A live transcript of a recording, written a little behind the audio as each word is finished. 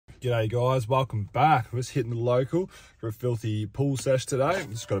G'day guys, welcome back. We're just hitting the local for a filthy pool sesh today. We've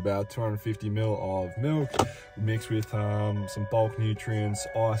just got about 250ml of milk mixed with some bulk nutrients,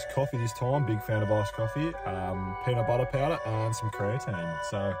 iced coffee this time. Big fan of iced coffee, peanut butter powder and some creatine.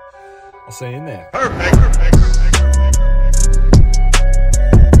 So I'll see you in there. Perfect.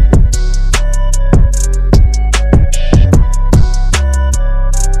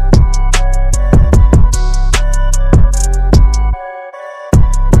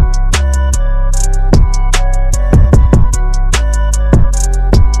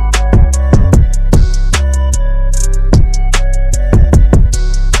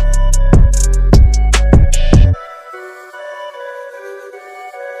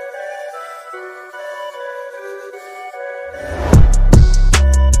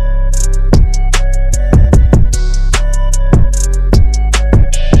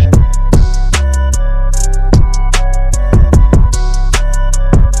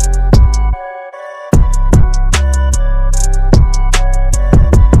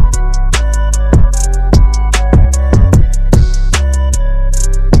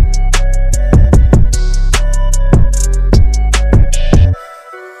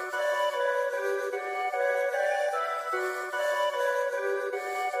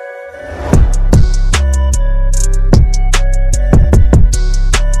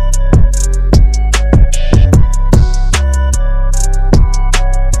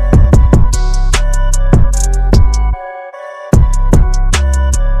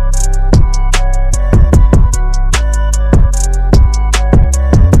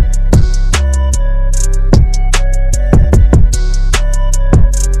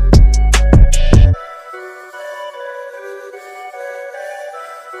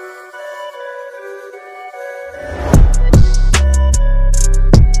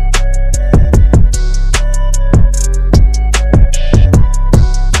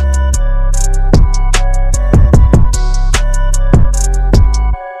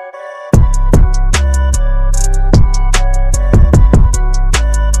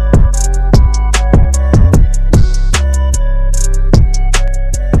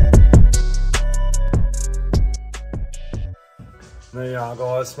 There you are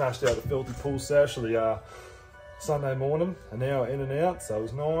guys, smashed out the filthy pool sesh of the Sunday morning, an hour in and out, so it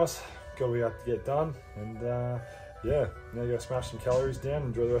was nice. Got what we had to get done, and yeah, now go smash some calories down and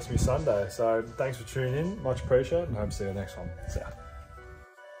enjoy the rest of your Sunday. So thanks for tuning in, much appreciated, and hope to see you next one. See ya.